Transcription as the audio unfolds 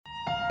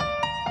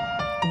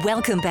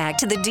Welcome back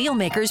to the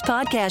Dealmakers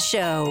Podcast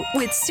Show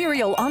with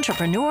serial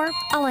entrepreneur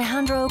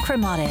Alejandro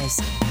Cremades,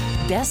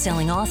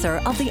 best-selling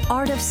author of The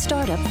Art of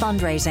Startup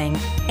Fundraising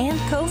and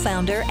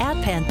co-founder at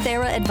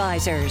Panthera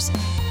Advisors.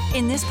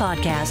 In this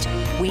podcast,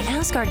 we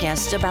ask our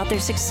guests about their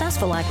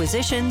successful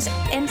acquisitions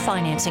and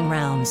financing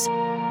rounds.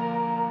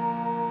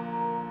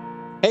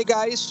 Hey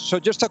guys, so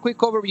just a quick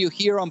overview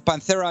here on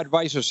Panthera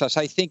Advisors, as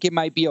I think it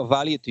might be of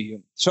value to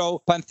you.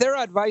 So Panthera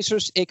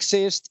Advisors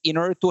exists in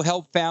order to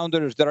help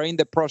founders that are in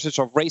the process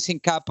of raising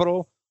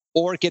capital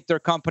or get their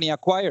company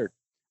acquired.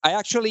 I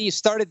actually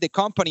started the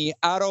company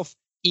out of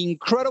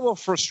incredible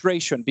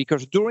frustration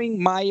because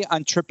during my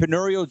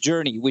entrepreneurial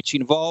journey, which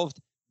involved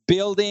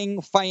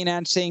building,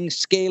 financing,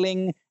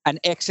 scaling, and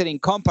exiting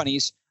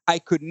companies, I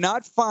could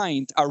not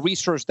find a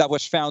resource that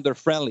was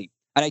founder-friendly.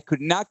 And I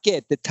could not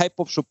get the type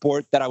of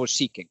support that I was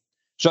seeking.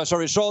 So as a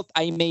result,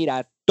 I made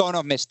a ton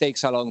of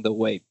mistakes along the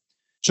way.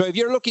 So if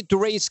you're looking to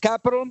raise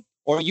capital,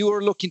 or you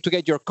are looking to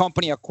get your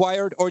company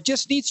acquired, or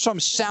just need some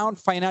sound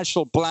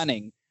financial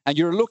planning, and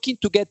you're looking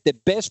to get the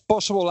best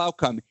possible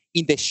outcome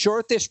in the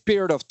shortest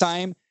period of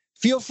time,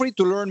 feel free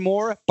to learn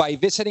more by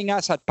visiting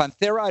us at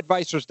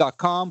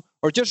pantheraadvisors.com,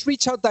 or just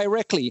reach out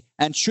directly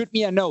and shoot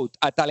me a note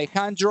at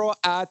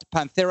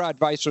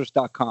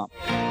alejandro@pantheraadvisors.com.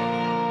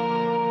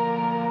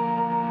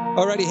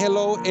 Alrighty,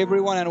 hello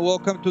everyone, and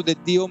welcome to the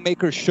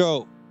Dealmaker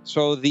Show.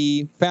 So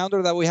the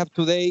founder that we have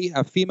today,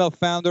 a female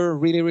founder,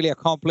 really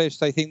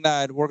accomplished. I think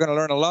that we're going to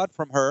learn a lot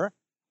from her,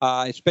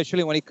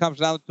 especially when it comes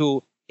down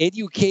to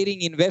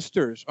educating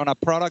investors on a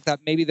product that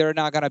maybe they're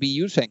not going to be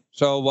using.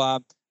 So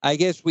I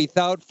guess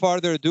without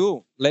further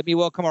ado, let me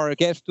welcome our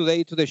guest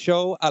today to the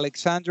show,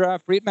 Alexandra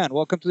Friedman.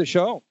 Welcome to the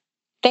show.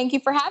 Thank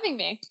you for having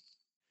me.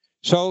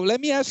 So let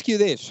me ask you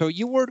this. So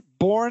you were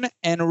born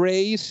and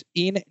raised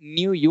in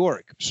New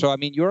York. So, I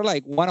mean, you're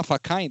like one of a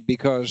kind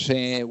because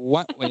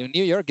New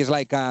York is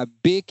like a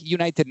big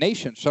United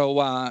Nations. So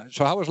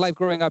how was life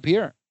growing up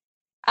here?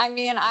 I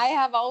mean, I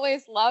have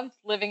always loved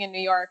living in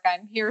New York.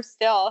 I'm here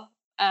still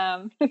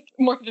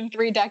more than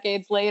 3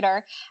 decades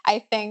later. I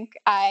think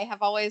I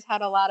have always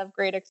had a lot of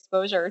great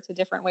exposure to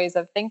different ways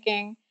of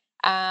thinking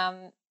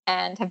and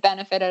have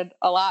benefited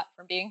a lot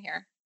from being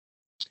here.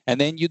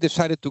 And then you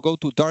decided to go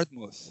to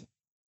Dartmouth.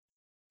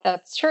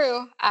 That's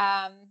true.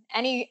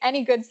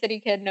 Any good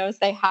city kid knows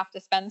they have to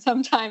spend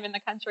some time in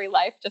the country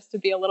life just to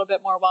be a little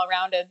bit more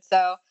well-rounded.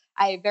 So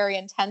I very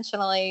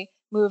intentionally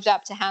moved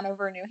up to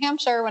Hanover, New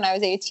Hampshire when I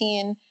was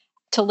 18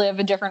 to live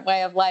a different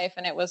way of life.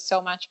 And it was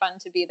so much fun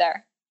to be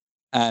there.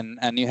 And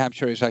New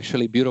Hampshire is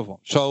actually beautiful.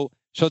 So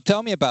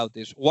tell me about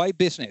this. Why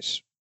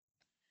business?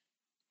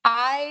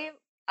 I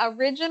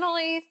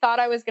originally thought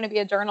I was going to be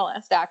a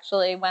journalist,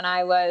 actually, when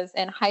I was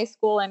in high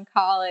school and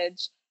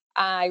college.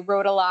 I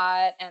wrote a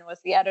lot and was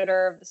the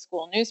editor of the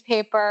school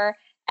newspaper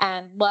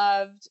and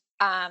loved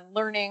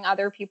learning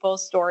other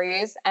people's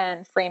stories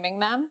and framing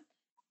them.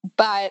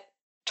 But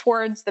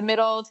towards the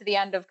middle to the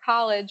end of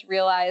college,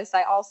 realized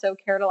I also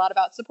cared a lot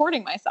about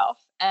supporting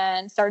myself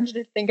and started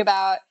to think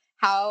about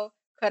how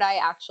could I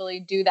actually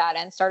do that,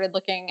 and started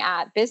looking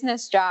at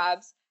business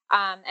jobs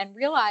and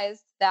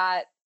realized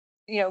that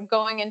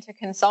going into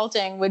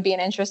consulting would be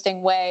an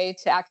interesting way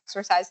to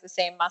exercise the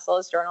same muscle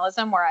as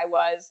journalism, where I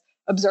was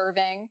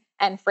observing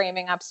and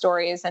framing up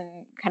stories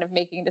and kind of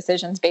making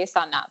decisions based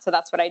on that. So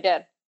that's what I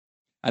did.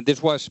 And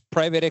this was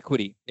private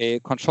equity,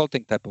 a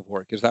consulting type of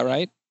work. Is that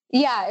right?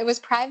 Yeah, it was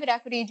private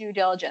equity due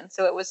diligence.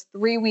 So it was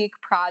 3-week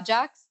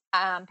projects,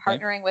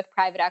 partnering with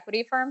private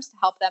equity firms to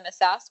help them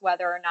assess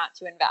whether or not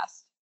to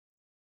invest.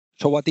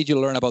 So what did you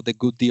learn about the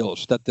good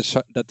deals that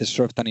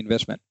deserved an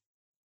investment?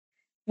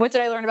 What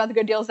did I learn about the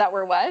good deals that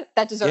were what?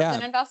 That deserved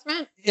an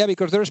investment? Yeah,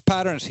 because there's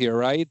patterns here,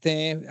 right,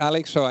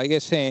 Alex? So I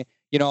guess,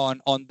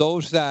 on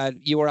those that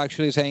you were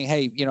actually saying,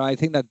 hey, I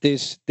think that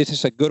this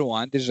is a good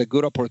one. This is a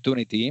good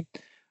opportunity.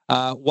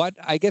 What,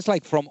 I guess,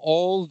 like from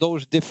all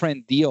those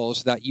different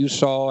deals that you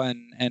saw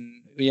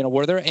and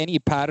were there any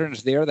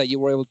patterns there that you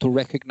were able to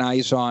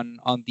recognize on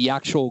the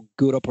actual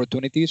good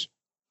opportunities?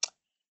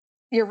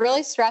 You're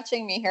really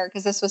stretching me here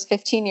because this was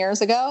 15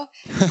 years ago.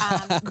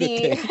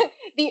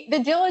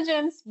 The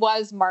diligence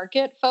was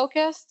market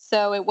focused.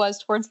 So it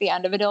was towards the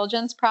end of a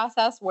diligence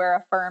process where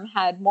a firm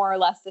had more or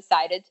less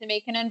decided to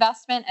make an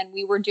investment. And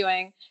we were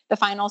doing the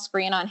final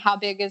screen on how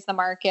big is the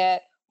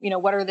market,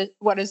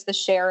 what is the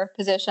share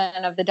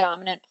position of the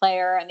dominant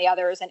player and the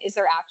others, and is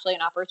there actually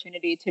an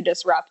opportunity to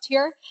disrupt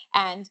here?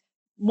 And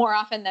more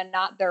often than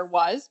not, there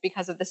was,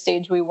 because of the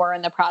stage we were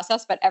in the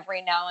process. But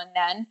every now and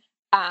then,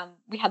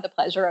 we had the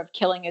pleasure of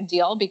killing a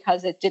deal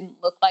because it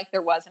didn't look like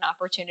there was an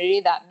opportunity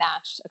that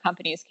matched a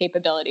company's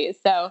capabilities.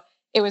 So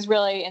it was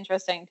really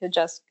interesting to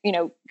just,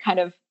 kind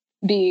of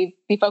be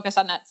focused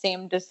on that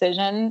same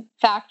decision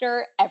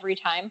factor every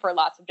time for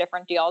lots of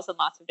different deals and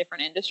lots of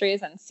different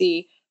industries, and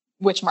see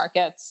which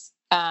markets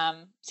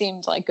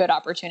seemed like good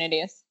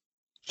opportunities.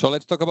 So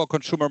let's talk about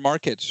consumer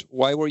markets.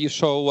 Why were you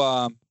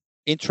so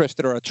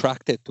interested or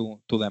attracted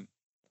to them?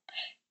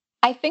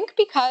 I think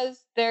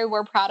because there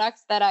were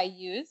products that I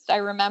used. I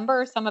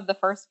remember some of the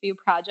first few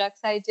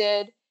projects I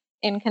did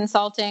in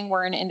consulting,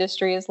 we're in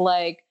industries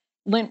like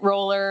lint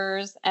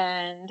rollers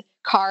and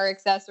car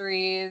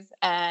accessories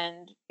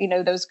and,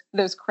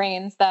 those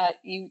cranes that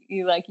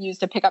you like use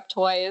to pick up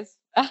toys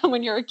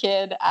when you're a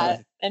kid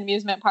at an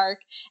amusement park.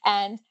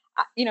 And,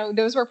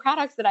 those were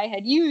products that I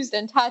had used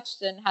and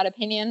touched and had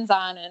opinions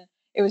on. And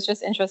it was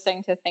just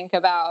interesting to think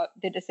about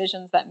the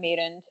decisions that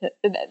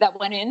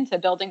went into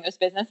building those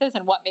businesses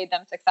and what made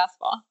them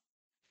successful.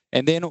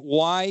 And then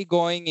why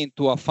going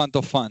into a fund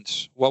of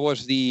funds? Why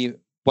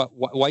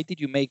did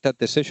you make that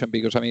decision?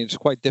 Because, it's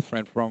quite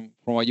different from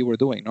what you were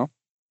doing, no?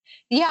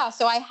 Yeah.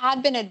 So I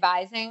had been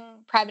advising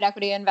private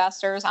equity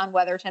investors on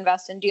whether to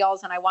invest in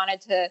deals. And I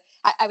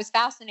was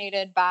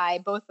fascinated by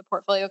both the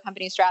portfolio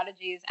company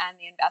strategies and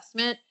the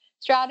investment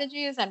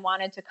strategies and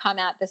wanted to come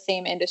at the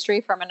same industry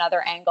from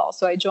another angle.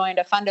 So I joined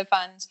a fund of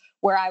funds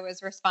where I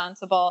was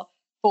responsible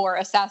for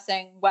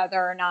assessing whether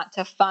or not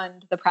to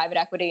fund the private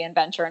equity and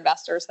venture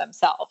investors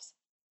themselves.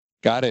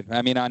 Got it.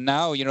 And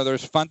now,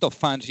 there's fund of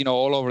funds,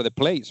 all over the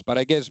place. But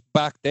I guess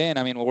back then,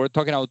 when we're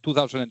talking about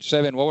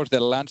 2007, what was the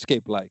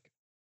landscape like?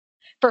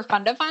 For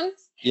fund of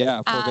funds?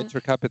 Yeah, for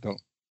venture capital.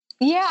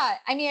 Yeah.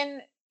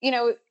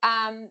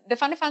 The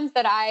fund of funds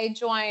that I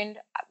joined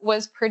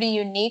was pretty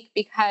unique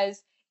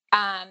because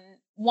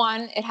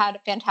one, it had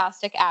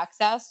fantastic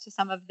access to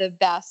some of the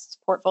best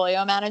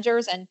portfolio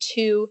managers, and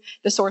two,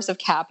 the source of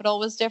capital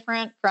was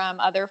different from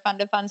other fund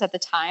of funds at the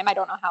time. I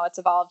don't know how it's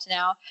evolved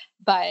now,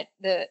 but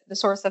the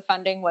source of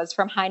funding was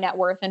from high net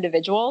worth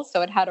individuals.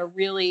 So it had a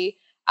really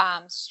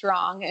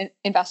strong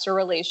investor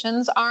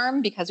relations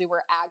arm because we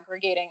were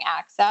aggregating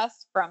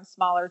access from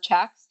smaller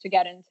checks to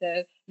get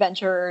into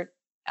venture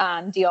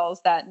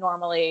deals that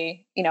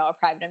normally, a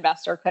private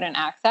investor couldn't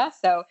access.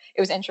 So it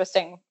was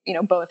interesting,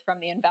 both from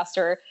the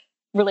investor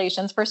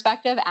relations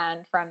perspective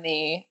and from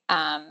the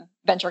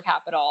venture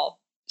capital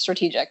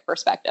strategic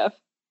perspective.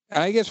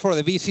 And I guess for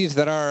the VCs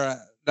that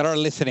are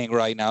listening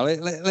right now,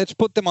 let's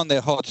put them on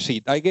the hot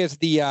seat. I guess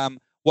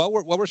what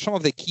were some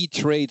of the key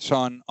traits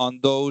on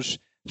those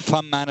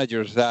fund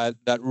managers that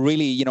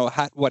really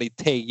had what it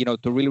takes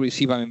to really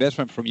receive an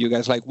investment from you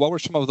guys? Like, what were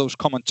some of those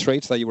common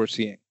traits that you were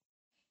seeing?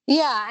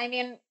 Yeah,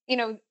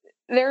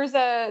 there's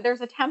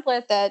a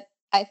template that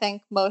I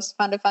think most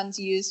fund of funds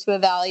use to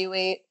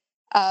evaluate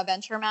a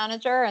venture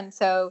manager. And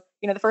so,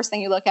 the first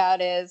thing you look at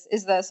is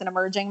this an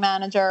emerging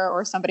manager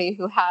or somebody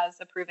who has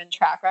a proven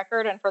track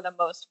record? And for the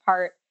most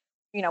part,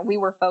 we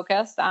were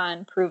focused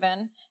on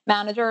proven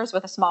managers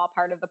with a small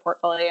part of the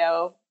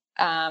portfolio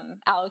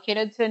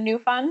allocated to new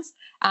funds.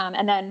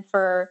 And then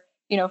for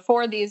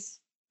these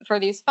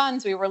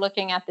funds, we were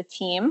looking at the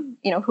team,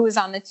 who's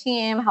on the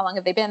team, how long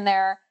have they been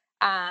there?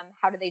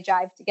 How do they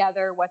jive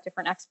together? What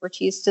different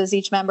expertise does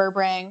each member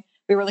bring?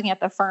 We were looking at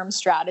the firm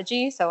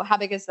strategy. So how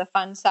big is the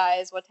fund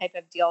size? What type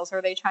of deals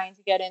are they trying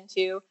to get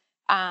into?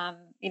 How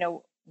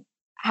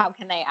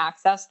can they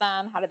access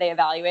them? How do they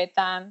evaluate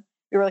them?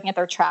 We were looking at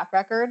their track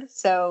record.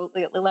 So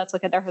let's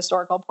look at their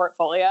historical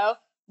portfolio.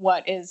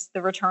 What is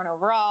the return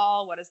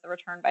overall? What is the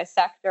return by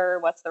sector?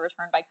 What's the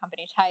return by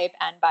company type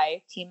and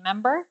by team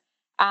member?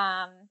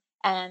 And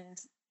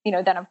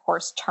then of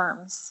course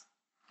terms.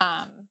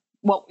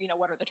 What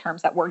are the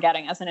terms that we're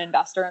getting as an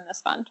investor in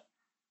this fund?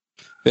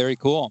 Very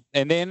cool.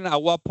 And then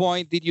at what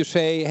point did you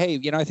say, hey,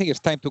 I think it's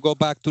time to go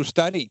back to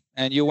study?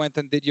 And you went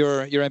and did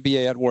your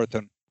MBA at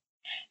Wharton.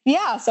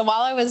 Yeah. So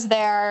while I was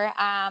there,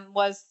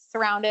 was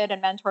surrounded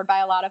and mentored by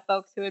a lot of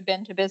folks who had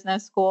been to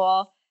business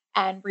school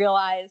and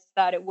realized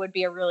that it would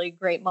be a really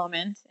great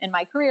moment in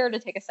my career to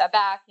take a step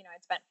back.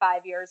 I'd spent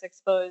 5 years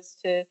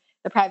exposed to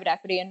the private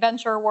equity and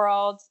venture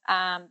world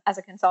as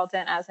a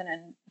consultant, as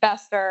an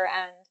investor,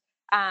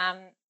 and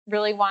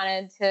really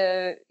wanted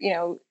to,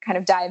 kind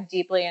of dive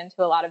deeply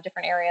into a lot of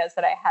different areas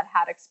that I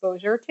had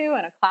exposure to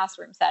in a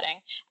classroom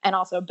setting and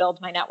also build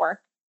my network.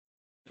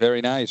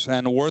 Very nice.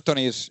 And Wharton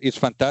is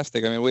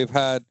fantastic. We've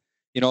had,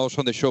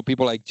 also on the show,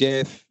 people like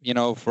Jeff,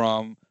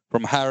 from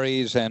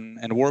Harry's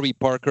and Warby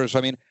Parker's.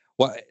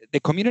 The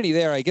community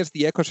there, I guess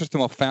the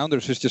ecosystem of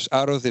founders is just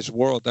out of this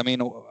world.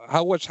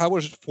 How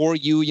was for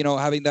you,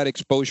 having that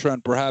exposure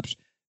and perhaps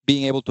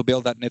being able to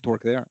build that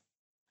network there?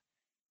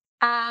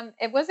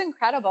 It was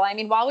incredible.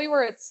 While we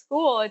were at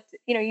school,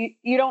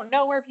 you don't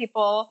know where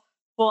people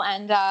will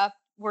end up.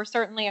 We're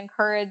certainly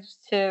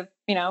encouraged to,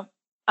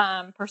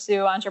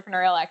 pursue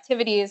entrepreneurial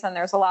activities. And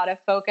there's a lot of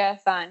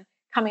focus on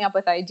coming up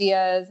with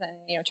ideas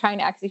and, trying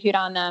to execute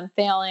on them,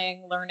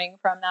 failing, learning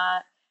from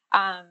that.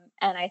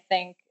 And I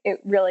think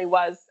it really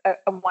was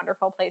a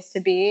wonderful place to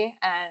be.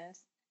 And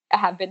I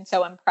have been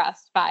so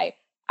impressed by,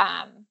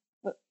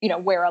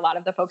 where a lot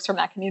of the folks from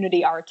that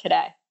community are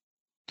today.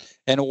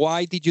 And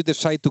why did you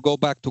decide to go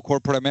back to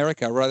corporate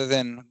America rather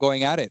than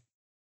going at it?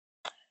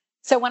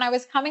 So when I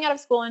was coming out of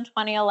school in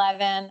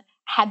 2011,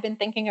 had been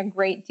thinking a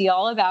great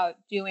deal about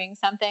doing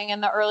something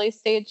in the early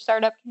stage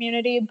startup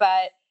community,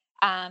 but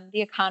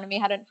the economy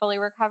hadn't fully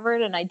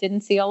recovered and I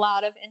didn't see a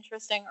lot of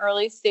interesting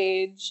early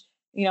stage,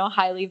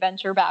 highly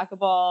venture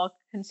backable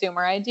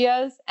consumer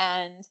ideas,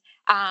 and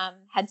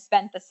had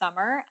spent the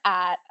summer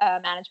at a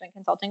management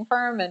consulting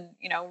firm and,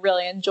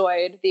 really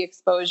enjoyed the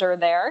exposure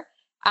there.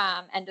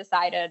 and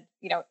decided,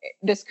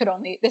 this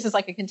is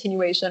like a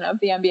continuation of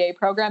the MBA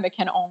program. It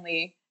can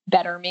only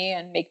better me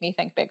and make me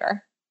think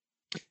bigger.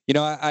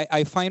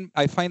 I find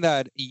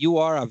that you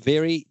are a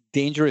very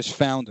dangerous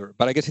founder,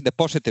 but I guess in the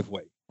positive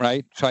way,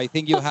 right? So I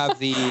think you have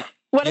the.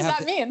 What does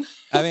that mean?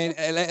 I mean,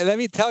 let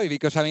me tell you,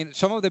 because I mean,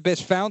 some of the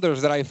best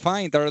founders that I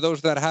find are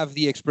those that have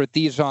the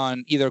expertise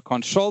on either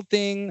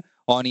consulting,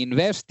 on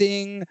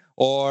investing,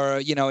 or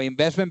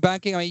investment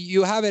banking. I mean,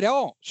 you have it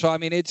all. So I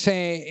mean,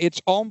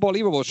 it's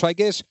unbelievable. So I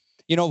guess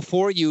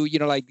for you,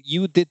 like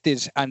you did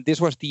this, and this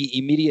was the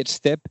immediate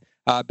step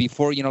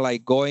before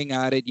like going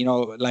at it.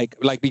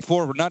 Like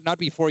before, not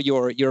before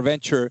your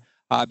venture,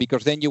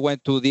 because then you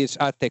went to this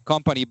ad tech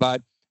company.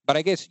 But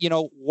I guess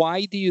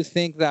why do you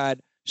think that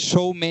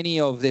so many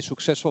of the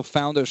successful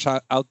founders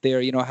out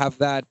there, have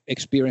that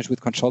experience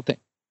with consulting?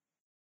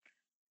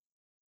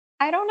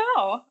 I don't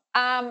know.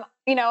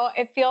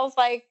 It feels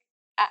like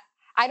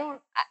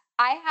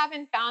I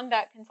haven't found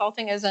that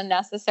consulting is a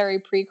necessary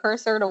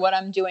precursor to what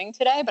I'm doing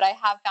today, but I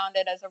have found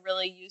it as a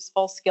really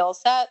useful skill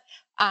set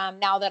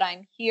now that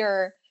I'm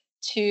here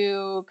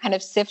to kind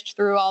of sift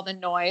through all the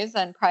noise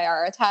and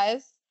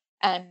prioritize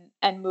and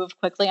move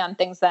quickly on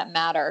things that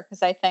matter.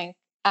 Because I think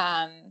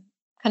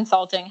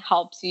consulting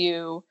helps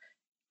you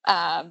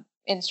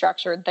in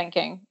structured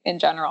thinking in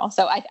general.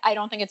 So I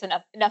don't think it's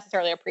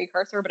necessarily a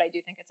precursor, but I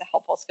do think it's a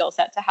helpful skill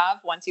set to have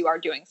once you are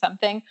doing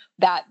something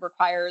that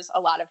requires a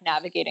lot of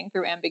navigating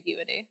through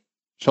ambiguity.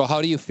 So how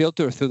do you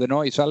filter through the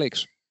noise,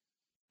 Alex?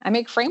 I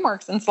make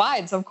frameworks and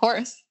slides, of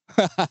course.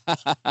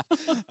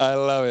 I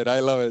love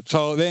it.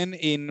 So then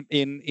in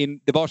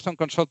the Boston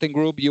Consulting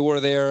Group, you were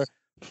there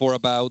for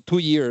about 2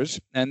 years,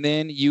 and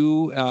then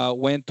you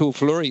went to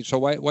Flurry. So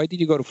why did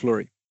you go to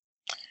Flurry?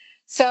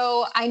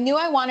 So I knew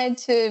I wanted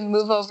to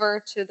move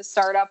over to the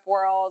startup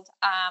world.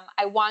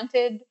 I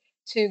wanted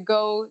to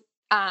go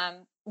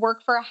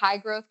work for a high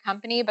growth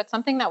company, but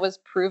something that was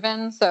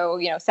proven. So,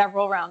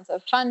 several rounds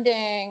of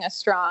funding, a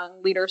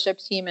strong leadership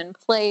team in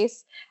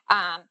place,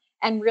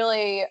 and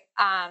really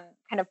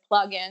kind of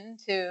plug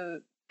into,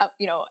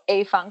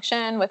 a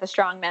function with a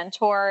strong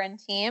mentor and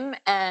team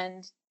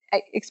and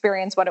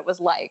experience what it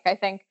was like. I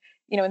think,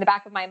 in the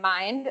back of my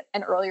mind,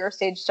 an earlier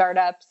stage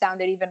startup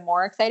sounded even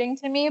more exciting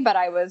to me, but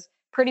I was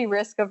pretty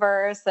risk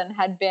averse and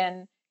had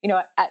been,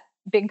 at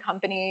big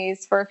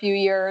companies for a few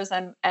years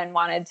and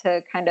wanted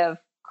to kind of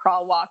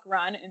crawl, walk,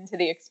 run into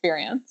the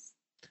experience.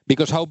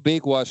 Because how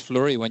big was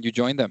Flurry when you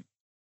joined them?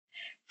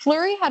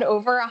 Flurry had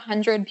over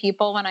 100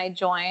 people when I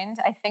joined.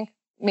 I think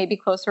maybe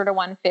closer to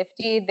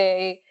 150.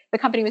 The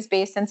company was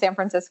based in San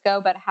Francisco,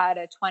 but had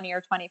a 20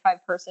 or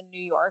 25 person New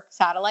York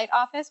satellite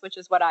office, which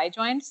is what I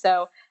joined.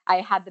 So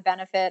I had the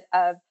benefit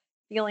of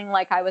feeling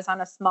like I was on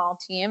a small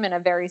team in a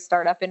very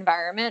startup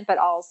environment, but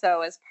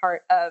also as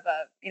part of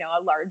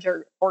a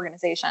larger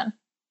organization.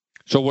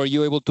 So were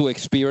you able to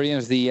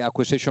experience the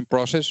acquisition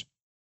process?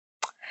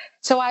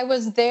 So I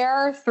was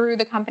there through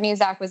the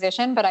company's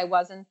acquisition, but I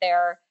wasn't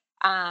there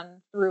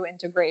through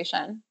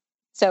integration.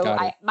 So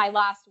my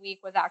last week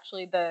was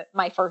actually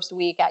my first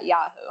week at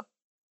Yahoo.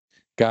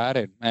 Got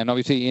it. And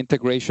obviously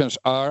integrations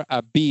are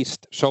a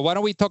beast. So why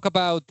don't we talk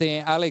about,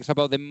 Alex,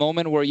 about the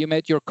moment where you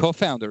met your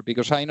co-founder?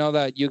 Because I know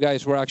that you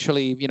guys were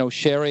actually,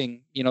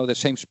 sharing, the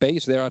same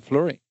space there at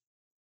Flurry.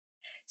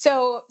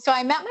 So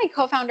I met my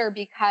co-founder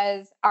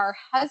because our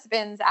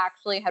husbands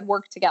actually had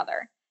worked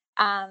together.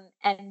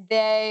 And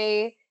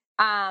they,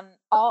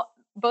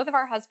 both of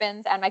our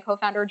husbands and my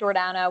co-founder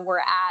Jordana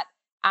were at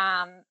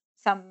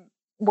some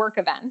work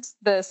event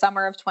the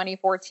summer of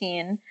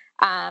 2014.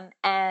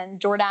 And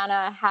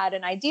Jordana had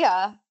an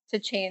idea to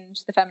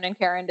change the feminine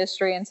care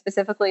industry and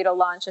specifically to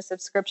launch a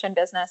subscription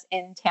business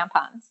in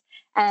tampons.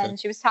 And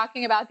She was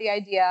talking about the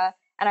idea.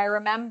 And I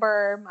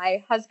remember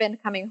my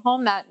husband coming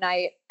home that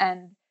night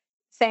and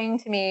saying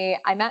to me,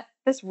 I met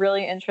this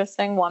really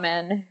interesting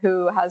woman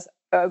who has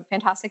a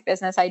fantastic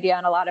business idea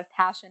and a lot of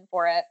passion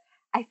for it.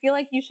 I feel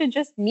like you should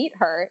just meet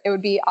her. It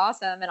would be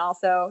awesome. And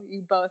also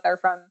you both are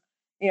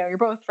you're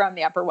both from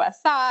the Upper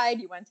West Side.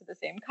 You went to the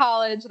same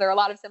college. There are a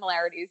lot of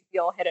similarities.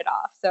 You'll hit it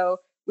off. So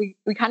we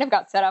kind of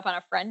got set up on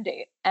a friend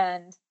date.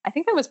 And I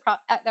think that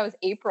was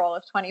April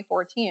of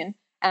 2014.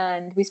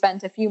 And we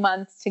spent a few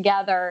months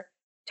together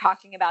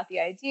talking about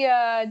the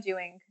idea,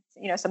 doing,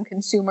 some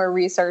consumer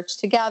research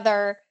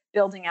together,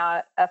 building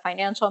out a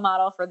financial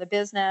model for the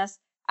business.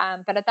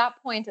 But at that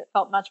point, it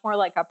felt much more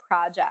like a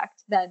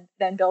project than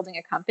building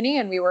a company.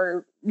 And we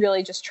were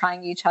really just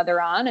trying each other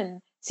on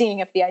and seeing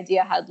if the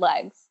idea had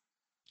legs.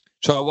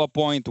 So at what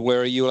point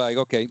were you like,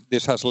 okay,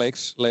 this has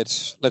legs,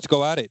 let's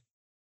go at it?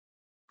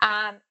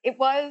 It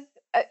was,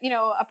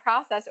 a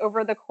process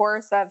over the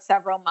course of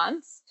several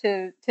months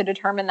to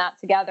determine that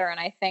together. And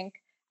I think,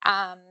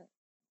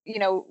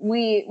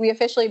 we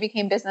officially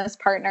became business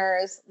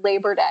partners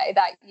Labor Day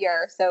that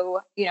year.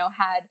 So,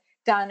 had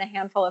done a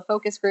handful of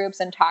focus groups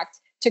and talked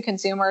to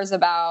consumers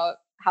about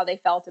how they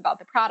felt about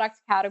the product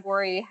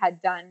category,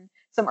 had done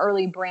some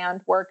early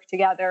brand work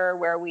together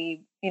where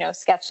we,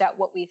 sketched out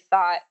what we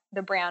thought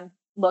the brand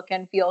look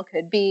and feel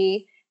could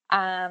be.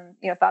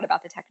 thought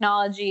about the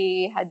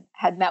technology,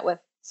 had met with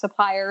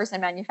suppliers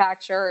and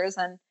manufacturers,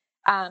 and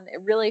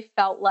it really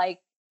felt like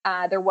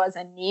there was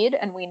a need,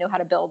 and we knew how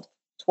to build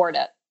toward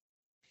it.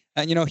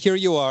 And, here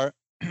you are,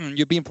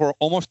 you've been for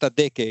almost a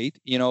decade,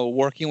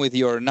 working with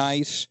your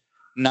nice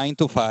 9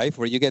 to 5,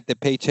 where you get the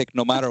paycheck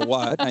no matter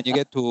what, and you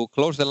get to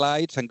close the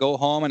lights and go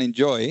home and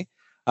enjoy.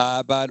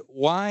 But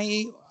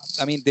why?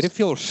 I mean, did it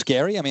feel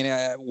scary? I mean,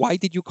 why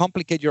did you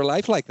complicate your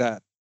life like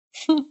that?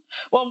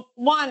 Well,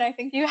 one, I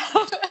think you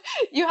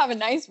have a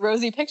nice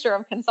rosy picture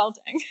of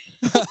consulting.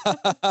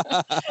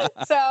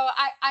 So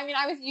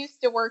I was used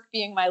to work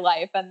being my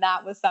life, and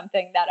that was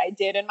something that I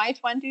did in my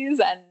 20s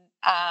and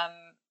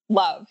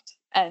loved.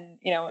 And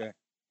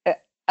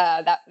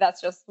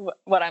that's just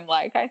what I'm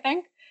like, I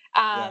think.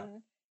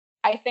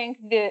 I think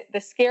the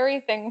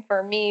scary thing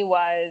for me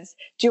was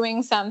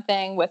doing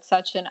something with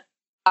such an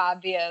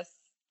obvious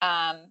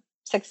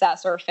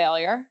success or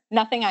failure.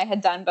 Nothing I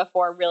had done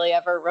before really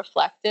ever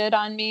reflected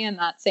on me in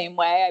that same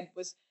way. I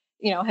was,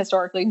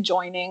 historically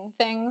joining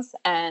things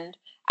and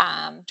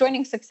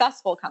joining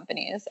successful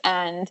companies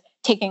and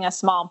taking a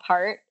small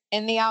part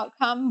in the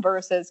outcome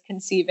versus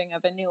conceiving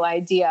of a new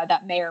idea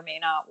that may or may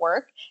not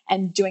work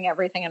and doing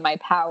everything in my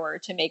power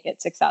to make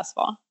it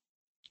successful.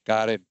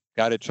 Got it.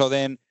 So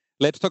then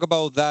let's talk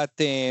about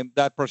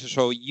that process.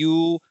 So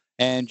you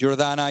and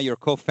Jordana, your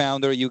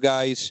co-founder, you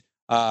guys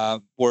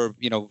were,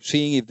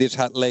 seeing if this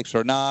had legs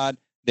or not.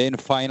 Then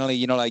finally,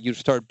 you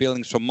start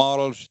building some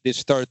models. They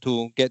start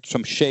to get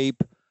some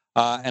shape.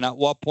 And at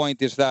what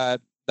point is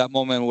that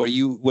moment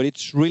where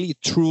it's really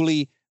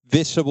truly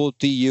visible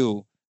to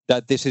you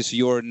that this is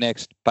your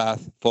next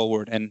path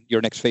forward and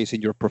your next phase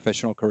in your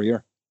professional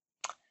career?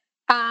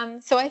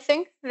 So I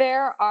think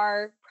there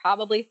are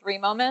probably 3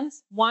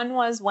 moments. One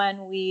was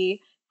when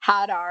we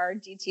had our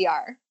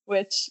DTR,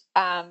 which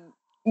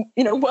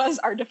was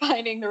our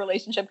defining the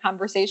relationship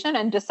conversation,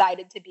 and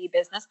decided to be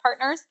business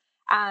partners.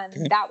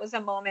 Okay. That was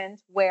a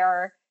moment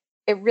where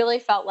it really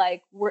felt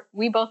like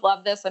we both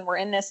love this and we're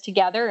in this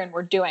together and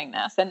we're doing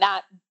this. And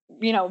that,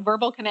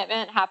 verbal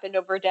commitment happened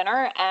over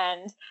dinner,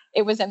 and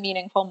it was a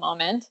meaningful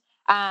moment.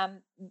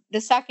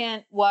 The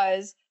second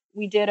was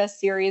we did a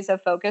series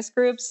of focus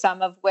groups,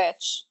 some of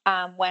which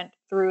went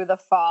through the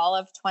fall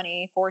of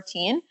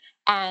 2014.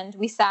 And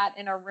we sat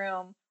in a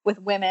room with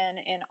women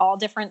in all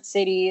different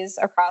cities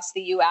across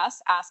the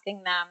US,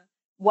 asking them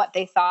what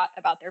they thought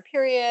about their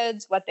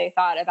periods, what they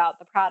thought about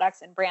the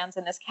products and brands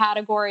in this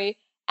category.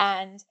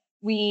 And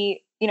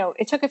we,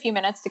 it took a few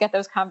minutes to get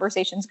those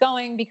conversations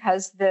going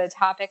because the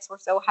topics were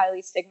so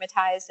highly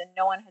stigmatized and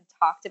no one had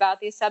talked about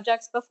these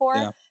subjects before.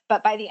 Yeah.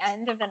 But by the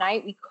end of the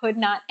night, we could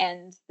not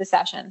end the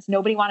sessions.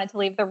 Nobody wanted to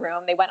leave the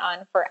room. They went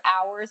on for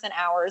hours and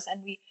hours,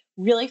 and we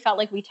really felt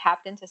like we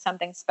tapped into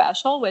something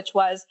special, which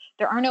was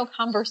there are no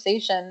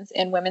conversations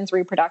in women's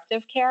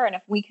reproductive care. And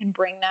if we can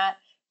bring that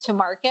to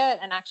market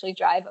and actually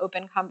drive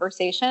open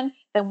conversation,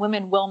 then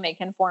women will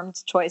make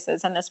informed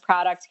choices in this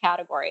product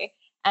category.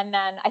 And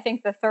then I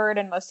think the third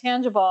and most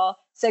tangible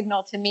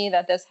signal to me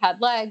that this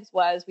had legs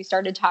was we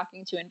started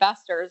talking to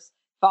investors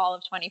fall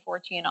of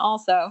 2014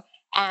 also.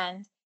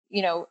 And,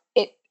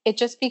 it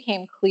just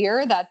became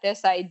clear that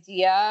this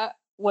idea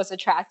was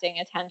attracting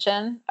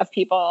attention of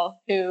people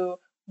who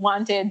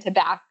wanted to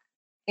back,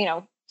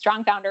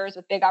 strong founders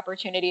with big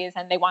opportunities,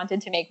 and they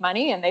wanted to make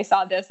money, and they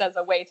saw this as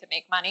a way to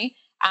make money.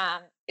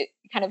 It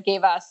kind of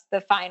gave us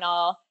the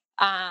final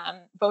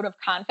vote of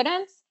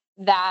confidence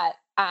that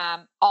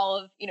all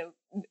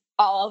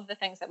of the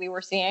things that we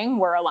were seeing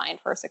were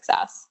aligned for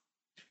success.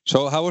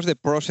 So how was the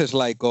process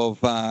like of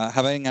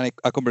having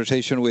a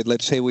conversation with,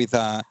 let's say, with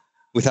a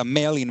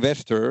male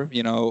investor,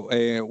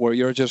 where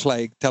you're just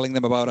like telling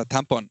them about a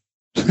tampon?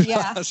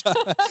 Yeah.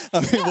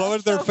 What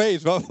was their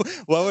face? What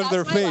was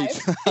their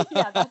face?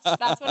 Yeah,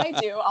 that's what I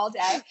do all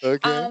day.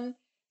 Okay.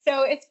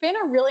 So it's been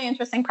a really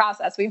interesting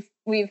process.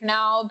 We've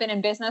now been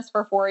in business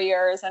for 4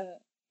 years, and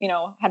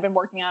had been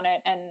working on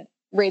it and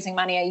raising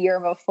money a year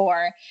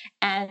before.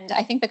 And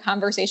I think the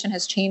conversation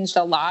has changed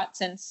a lot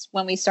since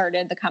when we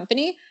started the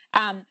company.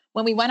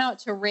 When we went out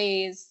to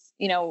raise,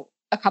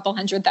 a couple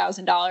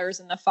 $100,000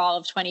 in the fall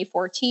of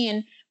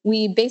 2014,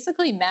 we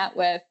basically met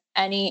with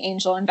any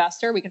angel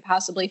investor we could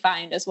possibly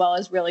find, as well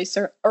as really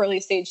early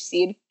stage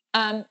seed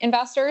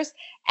investors.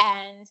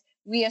 And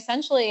we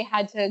essentially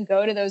had to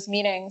go to those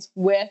meetings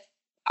with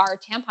our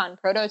tampon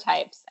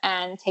prototypes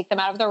and take them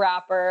out of the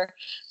wrapper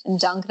and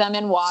dunk them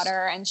in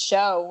water and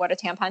show what a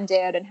tampon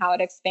did and how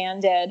it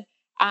expanded,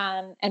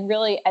 and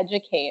really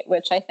educate,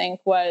 which I think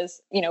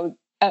was,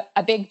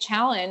 a big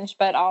challenge,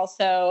 but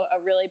also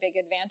a really big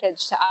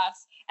advantage to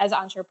us as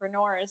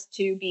entrepreneurs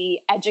to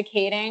be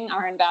educating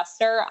our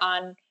investor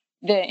on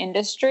the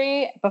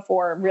industry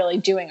before really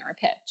doing our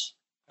pitch.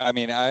 I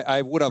mean,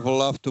 I would have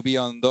loved to be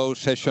on those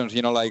sessions,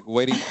 like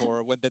waiting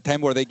for the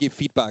time where they give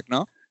feedback,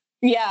 no?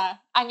 Yeah.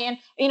 I mean,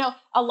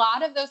 a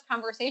lot of those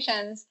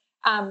conversations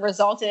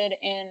resulted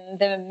in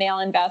the male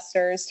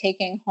investors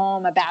taking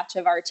home a batch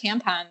of our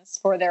tampons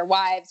for their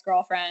wives,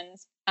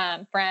 girlfriends,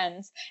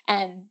 friends.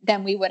 And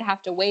then we would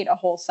have to wait a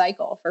whole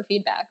cycle for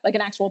feedback, like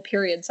an actual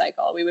period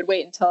cycle. We would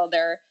wait until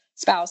their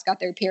spouse got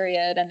their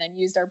period and then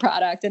used our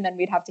product, and then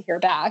we'd have to hear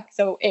back.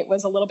 So it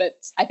was a little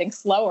bit, I think,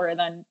 slower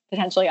than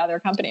potentially other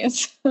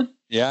companies.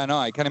 Yeah, no,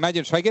 I can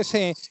imagine. So I guess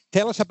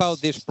tell us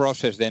about this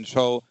process then.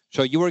 So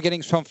you were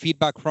getting some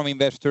feedback from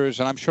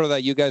investors, and I'm sure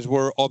that you guys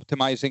were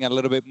optimizing a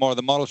little bit more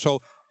the model.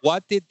 So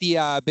what did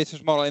the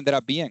business model ended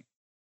up being?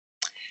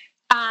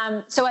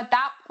 So at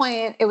that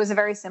point, it was a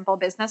very simple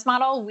business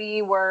model.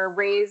 We were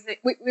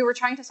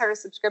trying to start a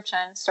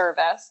subscription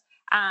service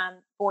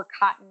for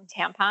cotton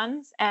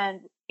tampons,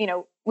 and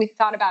we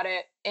thought about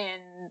it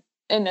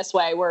in this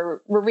way.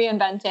 We're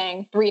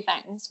reinventing three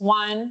things.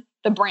 One,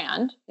 the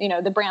brand.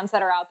 The brands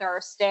that are out there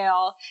are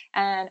stale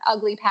and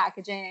ugly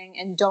packaging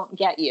and don't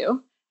get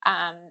you.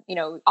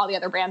 All the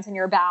other brands in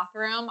your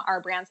bathroom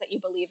are brands that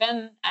you believe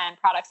in and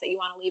products that you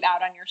want to leave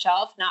out on your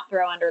shelf, not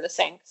throw under the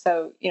sink.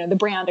 So, the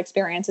brand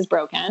experience is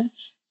broken.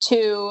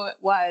 Two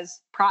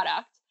was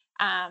product.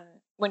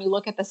 When you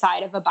look at the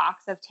side of a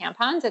box of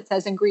tampons, it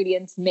says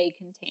ingredients may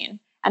contain,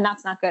 and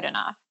that's not good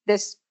enough.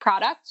 This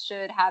product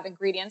should have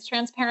ingredients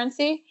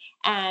transparency.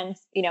 And,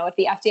 if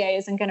the FDA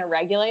isn't going to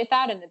regulate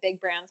that and the big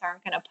brands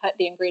aren't going to put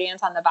the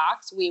ingredients on the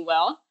box, we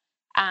will.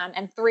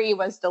 And three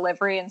was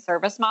delivery and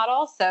service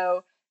model.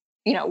 So,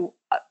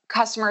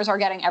 customers are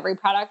getting every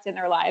product in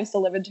their lives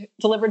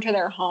delivered to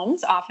their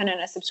homes, often in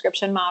a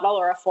subscription model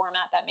or a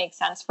format that makes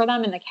sense for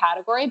them in the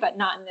category, but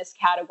not in this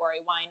category.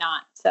 Why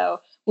not?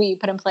 So we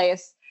put in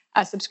place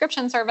a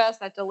subscription service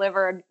that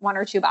delivered 1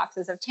 or 2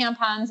 boxes of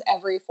tampons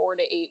every 4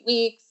 to 8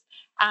 weeks.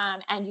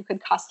 And you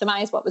could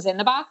customize what was in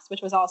the box,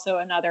 which was also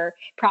another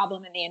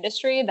problem in the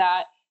industry,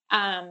 that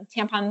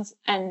tampons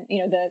and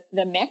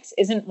the mix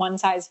isn't one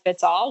size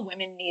fits all.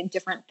 Women need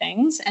different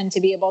things, and to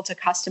be able to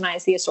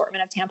customize the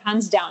assortment of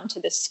tampons down to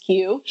the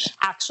SKU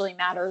actually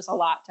matters a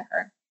lot to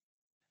her.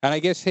 And I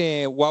guess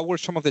what were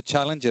some of the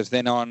challenges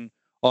then on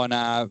from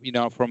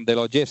the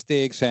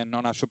logistics and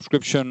on a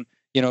subscription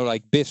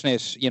like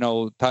business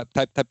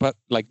type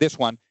like this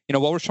one,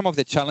 what were some of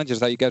the challenges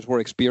that you guys were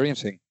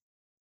experiencing?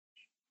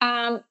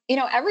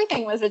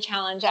 Everything was a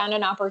challenge and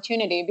an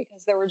opportunity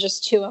because there were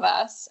just 2 of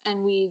us,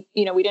 and we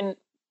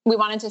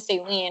wanted to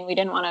stay lean. We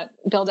didn't want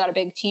to build out a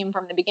big team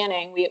from the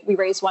beginning. We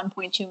raised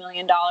 $1.2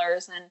 million,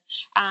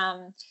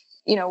 and,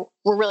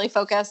 we're really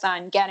focused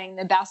on getting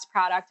the best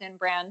product and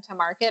brand to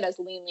market as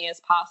leanly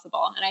as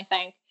possible. And I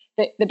think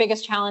that the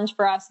biggest challenge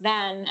for us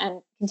then,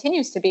 and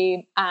continues to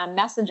be,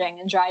 messaging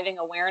and driving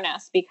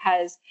awareness,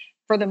 because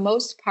for the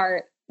most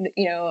part,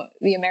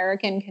 the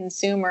American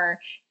consumer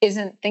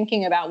isn't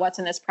thinking about what's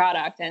in this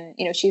product. And,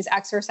 she's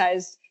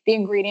exercised the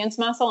ingredients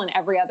muscle in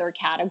every other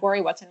category.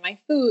 What's in my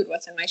food?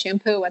 What's in my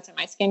shampoo? What's in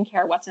my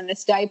skincare? What's in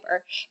this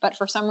diaper? But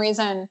for some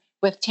reason,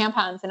 with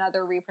tampons and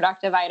other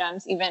reproductive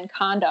items, even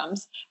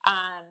condoms,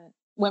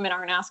 women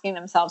aren't asking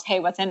themselves,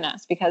 hey, what's in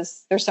this?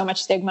 Because there's so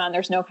much stigma and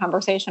there's no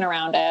conversation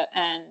around it.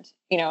 And,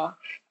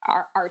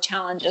 our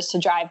challenge is to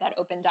drive that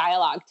open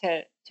dialogue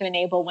to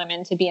enable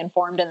women to be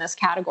informed in this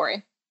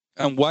category.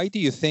 And why do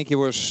you think there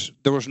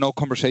was no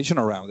conversation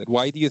around it?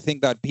 Why do you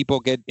think that people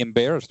get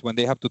embarrassed when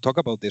they have to talk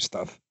about this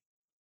stuff?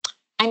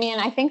 I mean,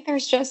 I think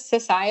there's just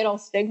societal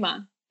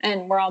stigma,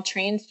 and we're all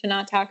trained to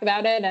not talk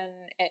about it,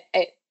 and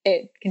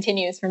it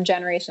continues from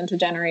generation to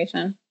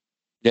generation.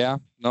 Yeah,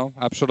 no,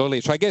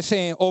 absolutely. So I guess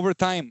over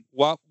time,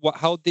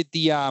 how did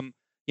the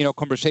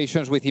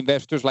conversations with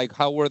investors, like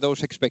how were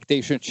those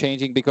expectations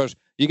changing? Because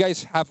you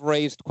guys have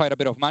raised quite a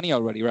bit of money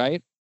already,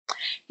 right?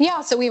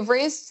 Yeah, so we've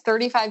raised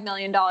 $35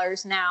 million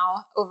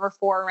now over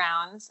 4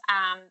 rounds.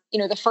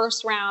 The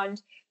first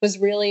round was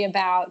really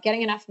about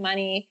getting enough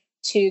money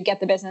to get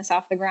the business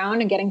off the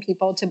ground and getting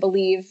people to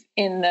believe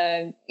in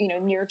the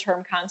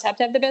near-term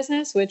concept of the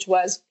business, which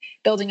was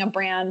building a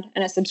brand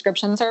and a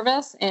subscription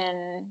service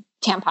in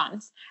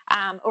tampons.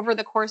 Over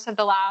the course of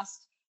the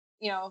last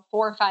 4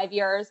 or 5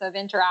 years of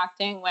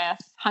interacting with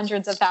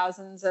hundreds of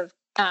thousands of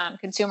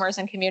consumers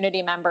and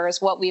community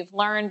members, what we've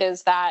learned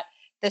is that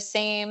the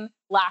same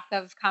lack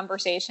of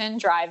conversation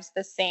drives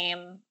the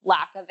same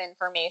lack of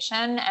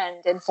information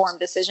and informed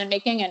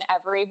decision-making in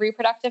every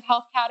reproductive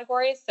health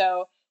category.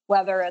 So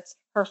whether it's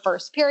her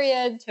first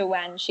period, to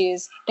when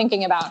she's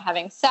thinking about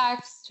having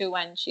sex, to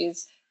when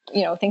she's,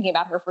 thinking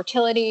about her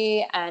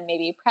fertility and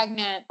maybe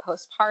pregnant,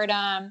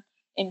 postpartum,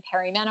 in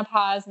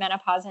perimenopause,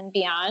 menopause, and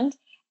beyond,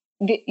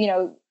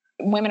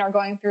 women are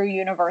going through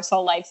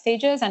universal life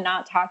stages and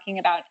not talking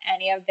about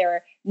any of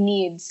their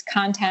needs,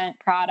 content,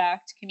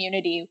 product,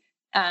 community,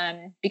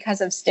 because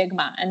of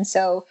stigma. And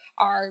so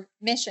our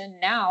mission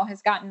now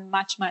has gotten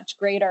much, much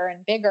greater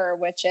and bigger,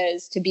 which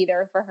is to be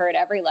there for her at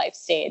every life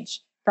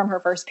stage, from her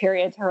first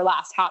period to her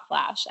last hot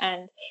flash.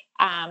 And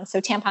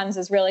so tampons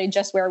is really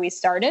just where we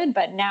started.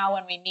 But now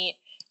when we meet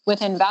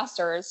with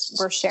investors,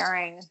 we're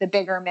sharing the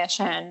bigger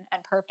mission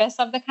and purpose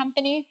of the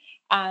company,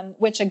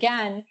 which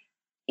again,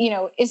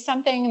 is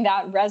something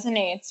that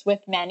resonates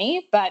with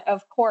many. But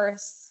of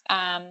course,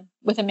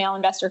 with a male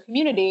investor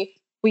community,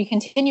 we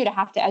continue to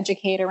have to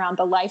educate around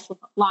the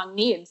lifelong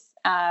needs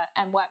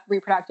and what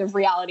reproductive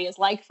reality is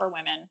like for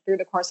women through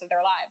the course of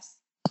their lives.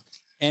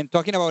 And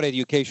talking about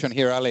education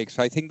here, Alex,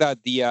 I think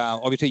that the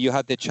obviously you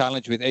had the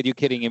challenge with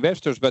educating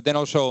investors, but then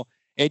also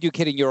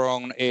educating your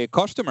own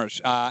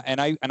customers.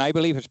 And I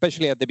believe,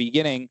 especially at the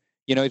beginning,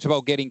 it's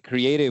about getting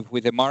creative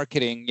with the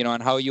marketing,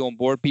 and how you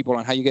onboard people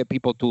and how you get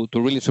people to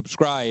really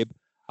subscribe.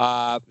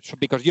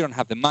 Because you don't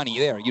have the money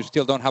there, you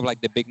still don't have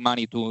like the big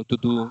money to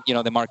do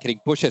the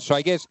marketing pushes. So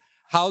I guess,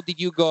 how did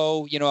you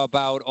go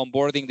about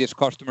onboarding these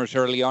customers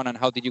early on, and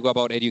how did you go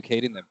about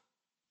educating them?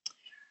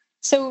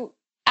 So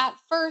at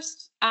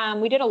first,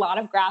 we did a lot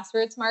of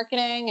grassroots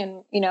marketing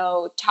and,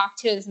 talked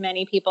to as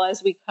many people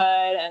as we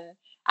could, and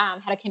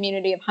had a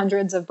community of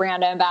hundreds of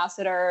brand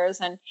ambassadors.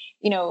 And,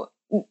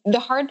 the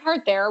hard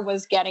part there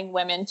was getting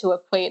women to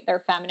equate their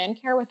feminine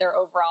care with their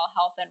overall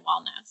health and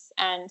wellness.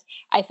 And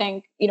I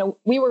think,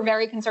 we were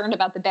very concerned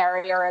about the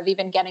barrier of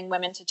even getting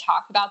women to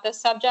talk about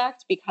this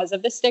subject because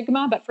of the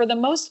stigma. But for the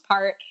most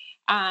part,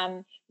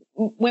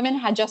 women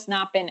had just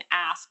not been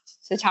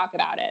asked to talk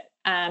about it.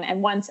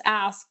 And once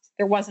asked,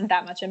 there wasn't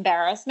that much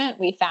embarrassment,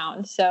 we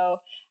found.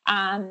 So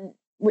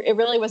it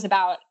really was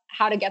about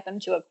how to get them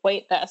to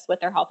equate this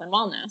with their health and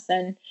wellness.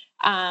 And,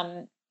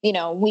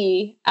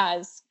 we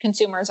as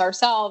consumers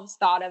ourselves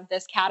thought of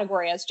this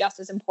category as just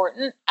as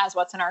important as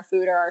what's in our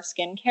food or our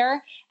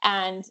skincare.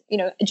 And,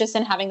 just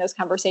in having those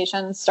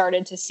conversations,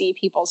 started to see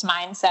people's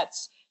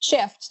mindsets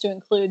shift to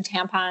include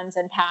tampons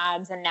and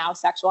pads and now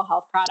sexual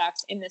health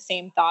products in the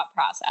same thought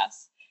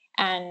process.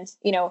 And,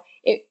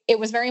 it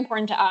was very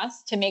important to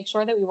us to make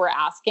sure that we were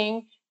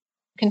asking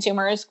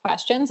consumers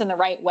questions in the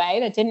right way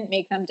that didn't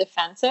make them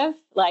defensive.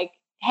 Like,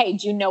 hey,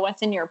 do you know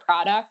what's in your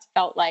product?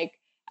 Felt like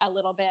a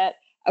little bit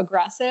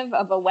aggressive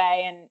of a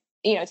way, and,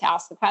 to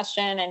ask the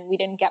question. And we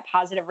didn't get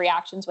positive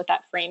reactions with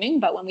that framing.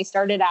 But when we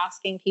started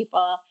asking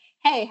people,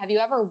 hey, have you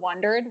ever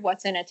wondered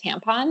what's in a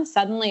tampon?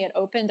 Suddenly it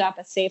opened up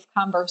a safe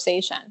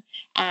conversation,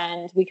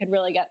 and we could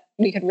really get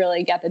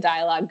the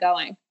dialogue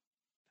going.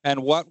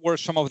 And what were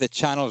some of the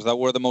channels that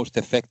were the most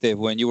effective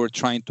when you were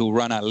trying to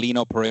run a lean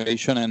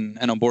operation and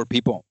onboard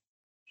people?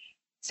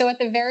 So at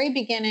the very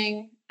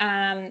beginning,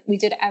 we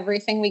did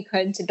everything we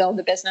could to build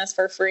the business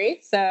for free.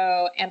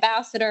 So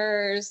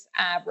ambassadors,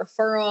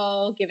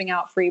 referral, giving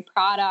out free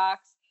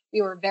products.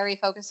 We were very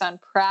focused on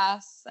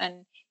press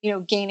and,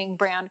 gaining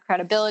brand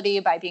credibility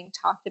by being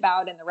talked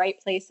about in the right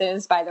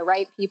places, by the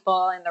right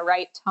people, in the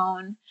right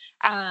tone.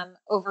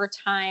 Over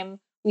time,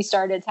 we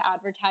started to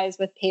advertise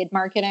with paid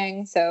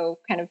marketing. So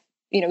kind of,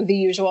 the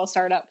usual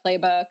startup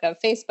playbook of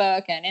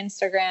Facebook and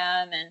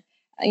Instagram and,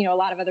 a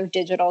lot of other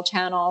digital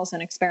channels,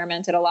 and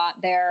experimented a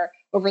lot there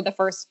over the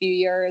first few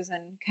years.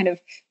 And kind of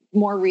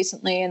more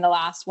recently, in the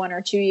last 1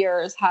 or 2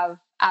 years, have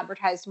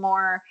advertised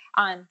more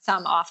on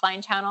some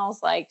offline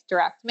channels like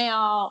direct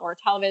mail or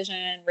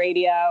television,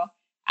 radio.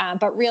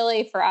 But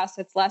really for us,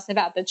 it's less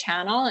about the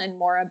channel and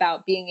more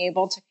about being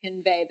able to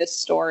convey the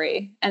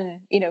story.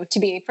 And, to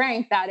be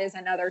frank, that is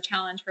another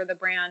challenge for the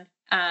brand,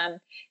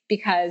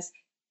 because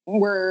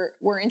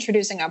we're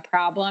introducing a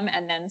problem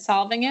and then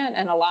solving it.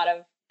 And a lot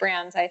of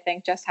brands, I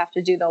think, just have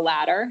to do the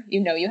latter.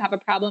 You have a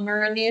problem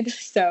or a need.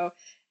 So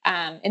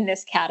in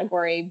this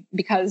category,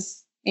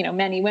 because,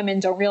 many women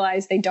don't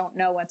realize they don't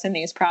know what's in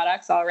these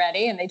products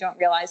already, and they don't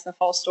realize the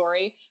full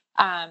story.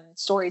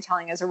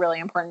 Storytelling is a really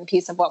important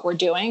piece of what we're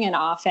doing. And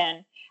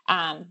often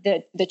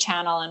the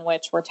channel in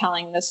which we're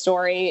telling the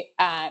story,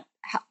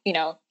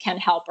 can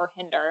help or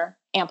hinder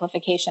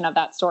amplification of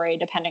that story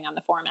depending on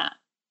the format.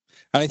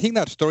 And I think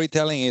that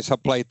storytelling is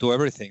applied to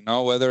everything,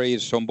 no? Whether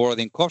it's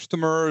onboarding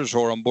customers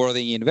or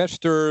onboarding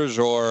investors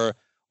or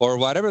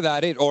whatever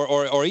that is,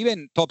 or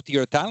even top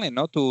tier talent,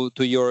 no,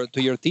 to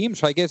your team.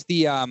 So I guess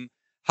the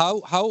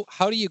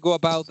how do you go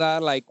about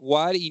that? Like,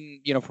 what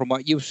from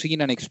what you've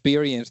seen and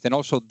experienced and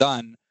also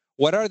done,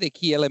 what are the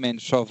key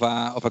elements of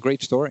a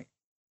great story?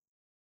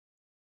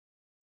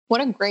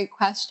 What a great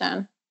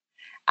question.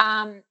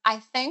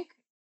 I think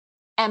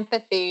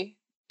empathy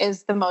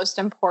is the most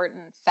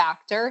important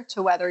factor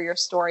to whether your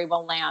story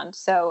will land.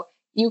 So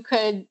you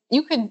could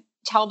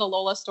tell the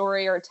Lola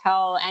story or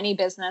tell any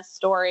business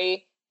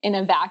story in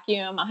a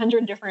vacuum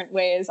 100 different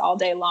ways all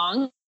day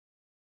long.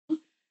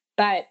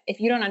 But if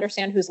you don't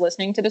understand who's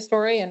listening to the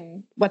story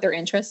and what their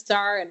interests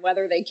are and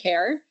whether they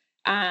care,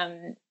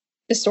 the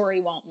story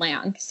won't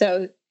land.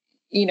 So,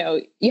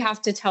 you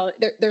have to tell,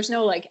 there's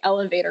no like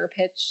elevator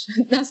pitch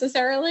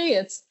necessarily.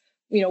 It's,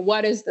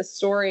 what is the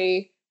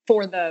story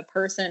for the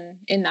person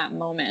in that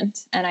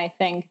moment? And I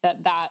think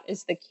that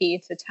is the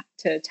key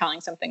to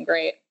telling something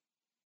great.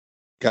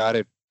 Got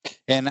it.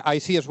 And I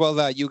see as well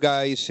that you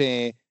guys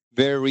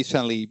very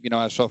recently,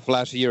 as of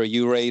last year,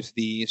 you raised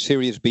the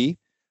Series B.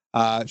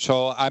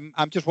 So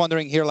I'm just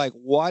wondering here, like,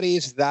 what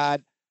is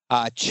that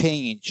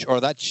change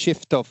or that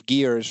shift of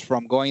gears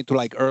from going to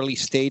like early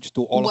stage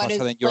to all of a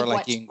sudden you're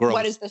like in growth?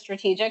 What is the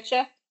strategic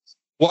shift?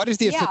 What is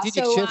the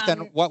strategic shift,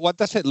 and what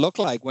does it look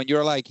like when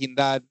you're like in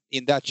that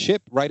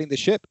ship, riding the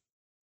ship?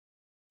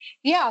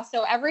 Yeah.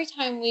 So every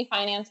time we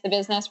finance the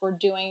business, we're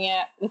doing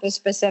it with a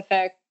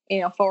specific,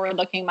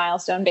 forward-looking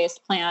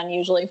milestone-based plan,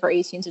 usually for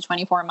 18 to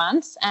 24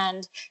 months.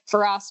 And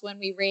for us, when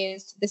we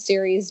raised the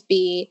Series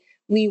B,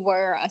 we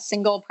were a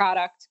single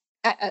product,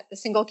 a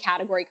single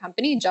category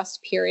company,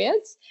 just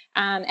periods.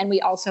 And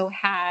we also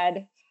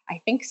had,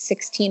 I think,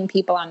 16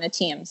 people on the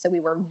team. So we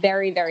were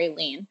very, very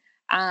lean.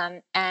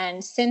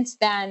 And since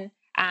then,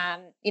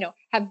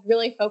 have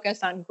really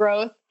focused on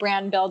growth,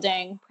 brand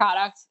building,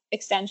 product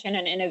extension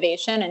and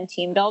innovation, and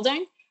team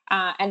building.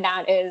 And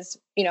that is,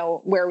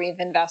 where we've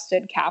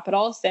invested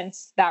capital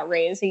since that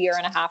raise a year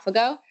and a half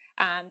ago.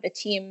 The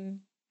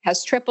team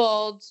has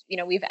tripled.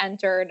 We've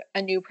entered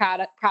a new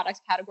product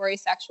category,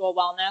 sexual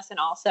wellness, and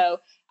also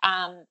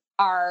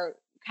are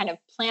kind of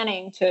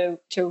planning to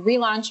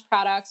relaunch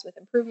products with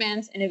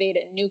improvements, innovate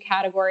in new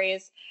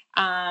categories,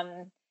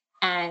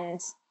 and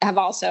have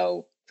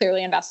also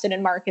clearly invested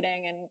in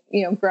marketing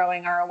and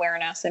growing our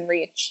awareness and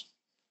reach.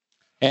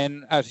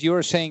 And as you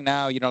were saying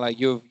now, like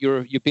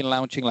you've been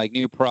launching like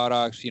new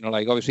products.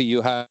 Like obviously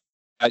you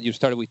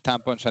started with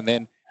tampons, and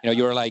then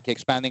you're like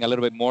expanding a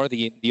little bit more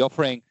the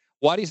offering.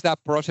 What is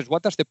that process?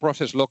 What does the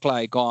process look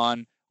like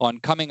on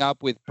coming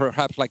up with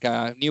perhaps like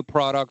a new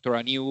product or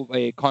a new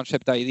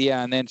concept idea,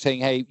 and then saying,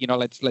 hey,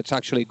 let's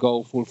actually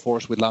go full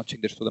force with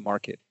launching this to the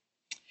market?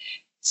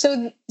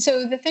 So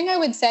the thing I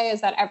would say is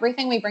that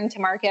everything we bring to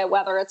market,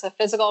 whether it's a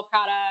physical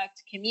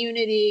product,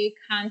 community,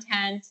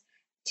 content,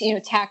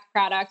 tech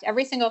product,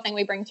 every single thing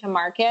we bring to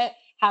market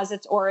has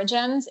its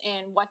origins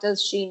in what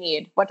does she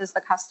need? What does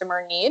the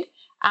customer need?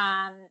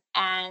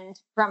 And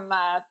from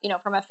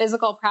a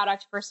physical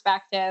product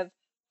perspective,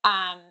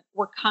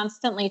 we're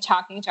constantly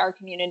talking to our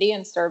community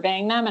and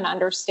surveying them and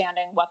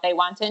understanding what they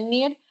want and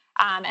need,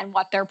 and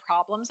what their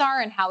problems are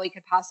and how we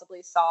could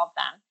possibly solve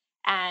them.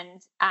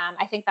 And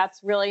I think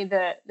that's really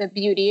the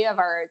beauty of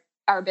our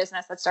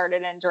business that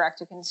started in direct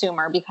to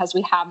consumer, because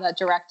we have that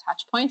direct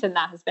touch point, and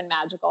that has been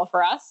magical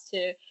for us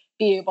to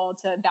be able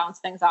to bounce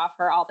things off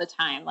her all the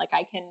time. Like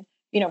I can,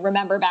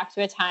 remember back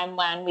to a time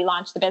when we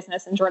launched the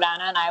business in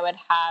Jordana, and I would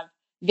have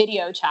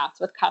video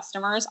chats with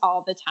customers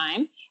all the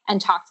time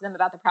and talk to them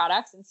about the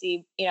products and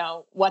see,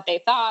 what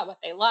they thought, what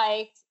they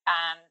liked.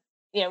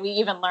 We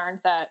even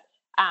learned that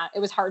it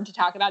was hard to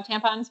talk about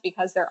tampons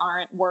because there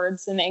aren't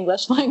words in the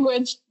English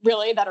language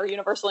really that are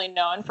universally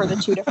known for the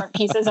two different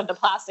pieces of the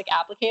plastic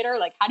applicator.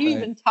 Like, how do you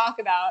even talk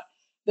about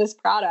this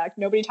product?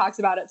 Nobody talks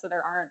about it, so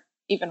there aren't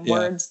even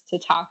words to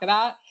talk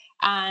about.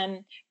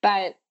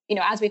 But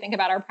as we think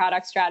about our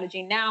product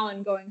strategy now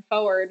and going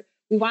forward,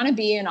 we want to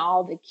be in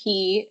all the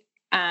key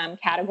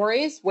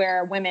categories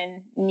where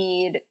women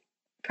need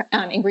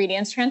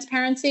ingredients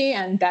transparency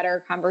and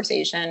better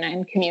conversation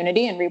and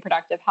community and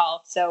reproductive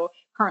health. So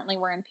currently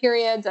we're in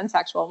periods and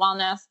sexual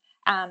wellness.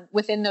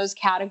 Within those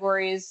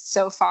categories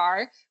so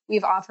far,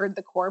 we've offered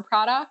the core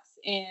products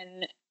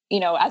in,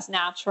 as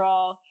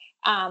natural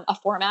a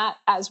format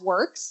as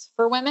works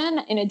for women,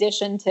 in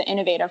addition to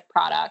innovative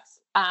products.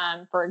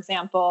 For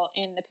example,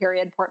 in the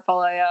period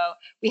portfolio,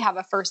 we have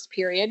a first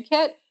period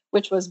kit,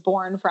 which was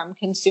born from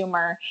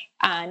consumer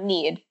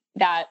need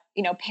that,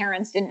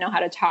 parents didn't know how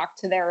to talk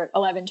to their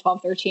 11,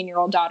 12,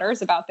 13-year-old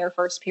daughters about their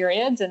first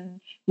periods.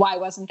 And why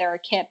wasn't there a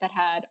kit that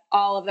had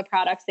all of the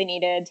products they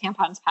needed,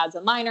 tampons, pads,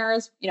 and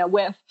liners,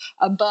 with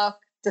a book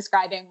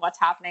describing what's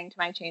happening to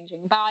my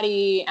changing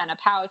body and a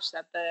pouch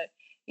that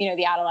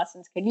the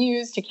adolescents could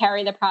use to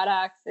carry the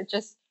products. It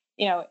just,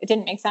 it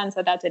didn't make sense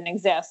that didn't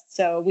exist.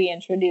 So we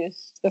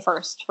introduced the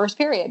first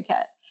period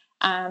kit.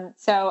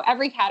 So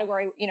every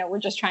category, we're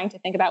just trying to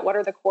think about what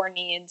are the core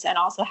needs and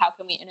also how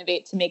can we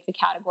innovate to make the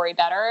category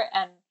better.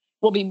 And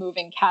we'll be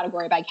moving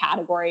category by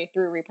category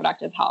through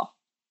reproductive health.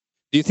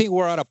 Do you think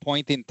we're at a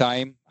point in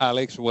time,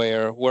 Alex,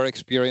 where we're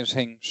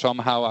experiencing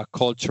somehow a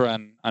culture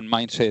and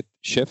mindset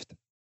shift?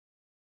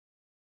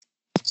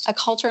 A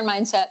culture and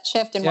mindset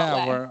shift in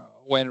what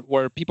way?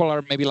 Where people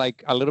are maybe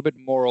like a little bit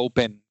more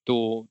open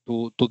to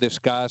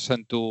discuss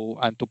and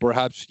to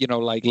perhaps,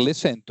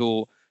 listen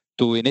to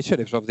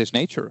initiatives of this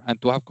nature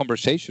and to have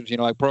conversations.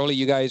 Like probably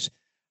you guys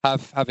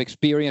have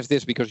experienced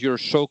this because you're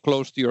so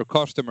close to your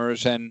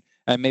customers, and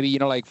maybe,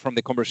 from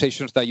the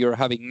conversations that you're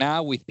having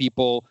now with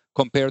people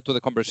compared to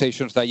the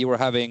conversations that you were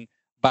having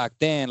back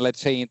then, let's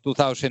say in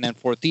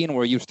 2014,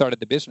 where you started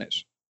the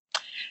business.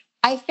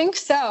 I think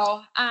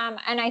so.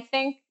 And I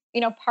think,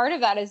 part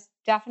of that is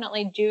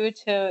definitely due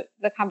to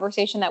the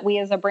conversation that we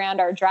as a brand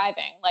are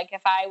driving. Like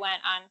if I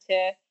went on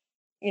to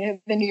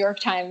the New York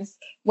Times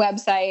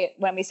website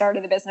when we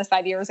started the business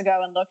 5 years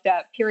ago and looked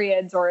at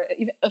periods, or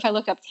even if I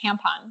looked up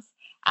tampons,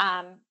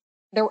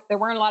 there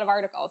weren't a lot of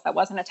articles. That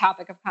wasn't a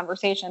topic of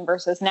conversation,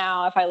 versus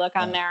now if I look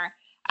on there,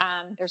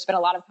 there's been a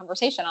lot of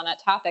conversation on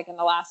that topic in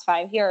the last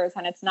 5 years.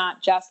 And it's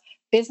not just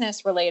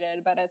business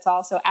related, but it's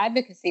also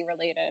advocacy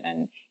related,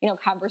 and,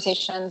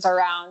 conversations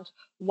around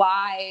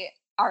why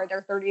are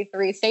there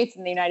 33 states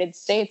in the United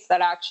States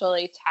that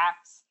actually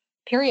tax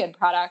period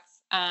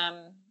products?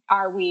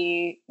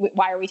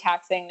 Why are we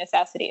taxing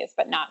necessities,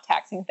 but not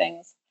taxing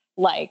things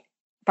like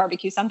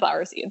barbecue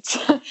sunflower seeds.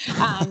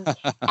 And,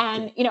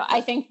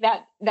 I think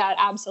that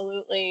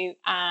absolutely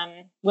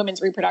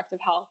women's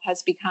reproductive health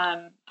has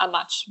become a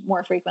much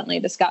more frequently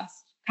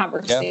discussed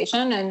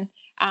conversation. Yeah.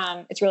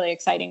 And it's really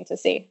exciting to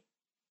see.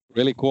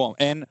 Really cool.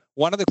 And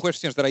one of the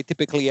questions that I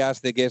typically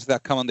ask the guests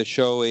that come on the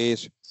show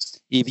is,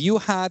 if you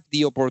had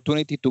the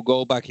opportunity to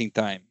go back in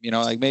time,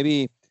 like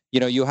maybe,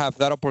 you have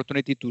that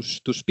opportunity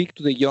to speak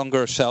to the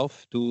younger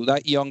self, to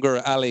that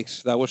younger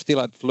Alex that was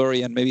still at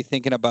Flurry and maybe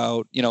thinking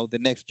about, the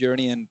next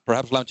journey and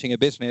perhaps launching a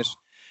business,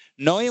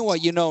 knowing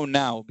what you know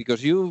now,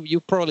 because you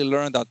probably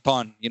learned a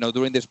ton,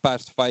 during this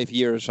past 5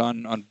 years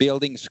on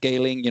building,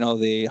 scaling,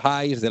 the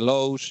highs, the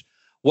lows.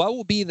 What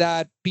would be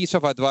that piece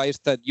of advice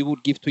that you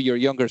would give to your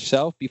younger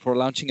self before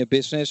launching a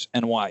business,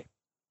 and why?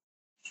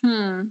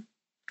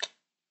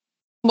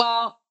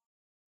 Well,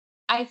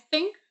 I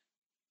think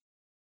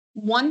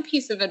one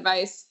piece of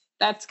advice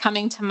that's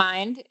coming to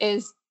mind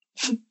is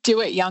do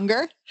it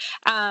younger.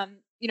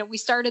 We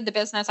started the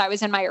business, I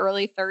was in my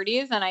early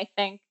 30s, and I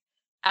think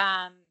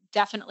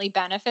definitely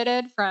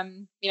benefited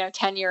from,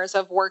 10 years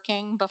of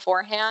working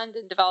beforehand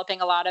and developing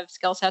a lot of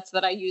skill sets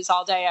that I use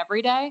all day,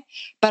 every day.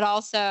 But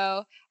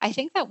also, I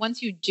think that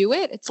once you do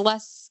it, it's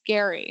less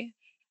scary.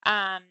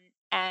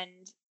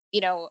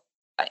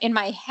 In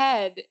my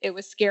head, it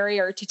was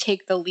scarier to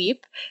take the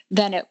leap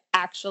than it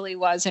actually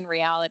was in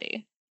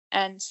reality.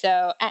 And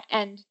so,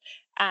 and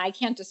I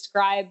can't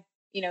describe,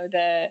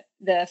 the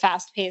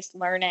fast-paced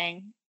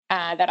learning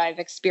that I've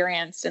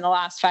experienced in the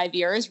last 5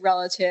 years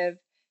relative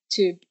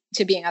to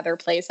being other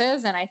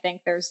places. And I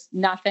think there's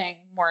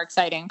nothing more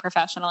exciting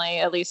professionally,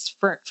 at least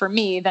for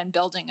me, than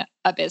building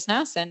a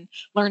business and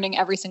learning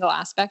every single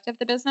aspect of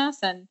the business.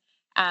 And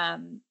I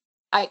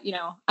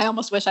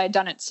almost wish I had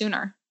done it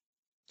sooner.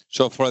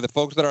 So for the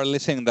folks that are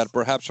listening that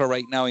perhaps are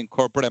right now in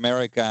corporate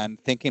America and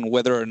thinking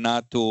whether or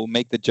not to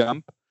make the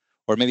jump,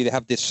 or maybe they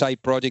have this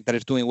side project that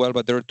is doing well,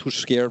 but they're too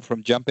scared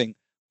from jumping,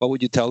 what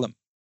would you tell them?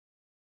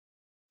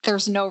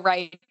 There's no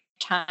right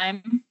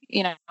time.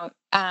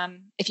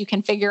 If you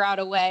can figure out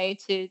a way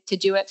to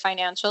do it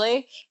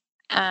financially,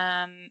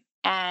 and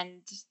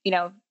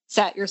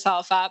set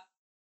yourself up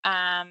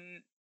for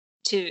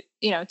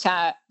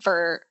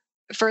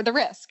the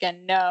risk,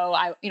 and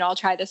I'll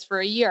try this for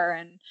a year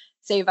and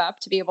save up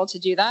to be able to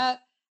do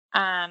that.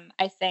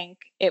 I think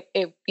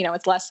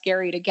it's less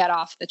scary to get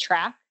off the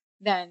track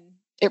than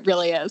it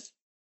really is.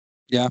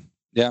 Yeah,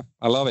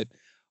 I love it.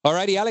 All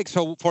righty, Alex.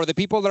 So for the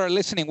people that are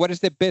listening, what is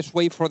the best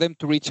way for them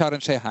to reach out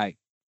and say hi?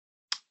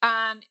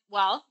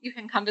 Well, you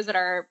can come visit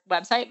our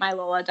website,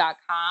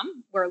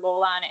 mylola.com. We're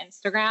Lola on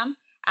Instagram.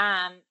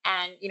 And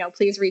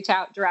please reach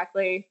out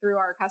directly through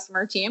our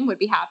customer team. Would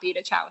be happy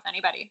to chat with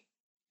anybody.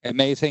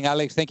 Amazing,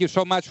 Alex. Thank you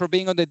so much for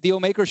being on the Deal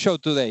Maker Show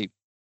today.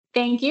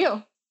 Thank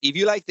you. If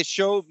you like the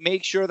show,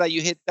 make sure that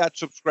you hit that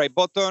subscribe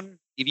button.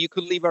 If you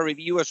could leave a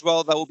review as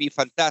well, that would be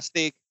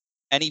fantastic.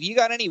 And if you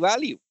got any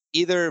value,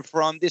 either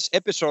from this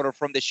episode or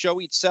from the show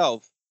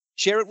itself,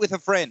 share it with a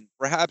friend.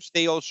 Perhaps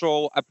they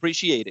also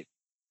appreciate it.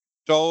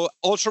 So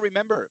also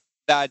remember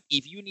that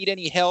if you need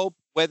any help,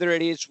 whether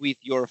it is with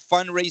your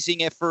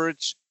fundraising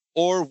efforts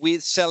or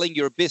with selling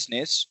your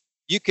business,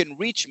 you can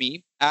reach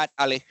me at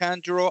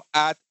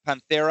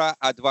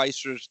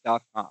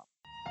alejandro@pantheraadvisors.com.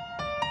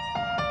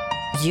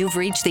 You've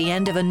reached the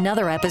end of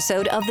another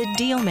episode of the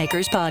Deal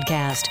Makers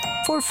Podcast.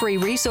 For free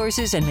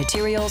resources and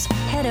materials,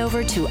 head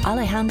over to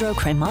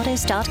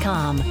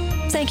alejandrocremades.com.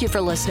 Thank you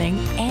for listening,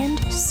 and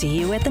see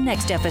you at the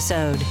next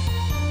episode.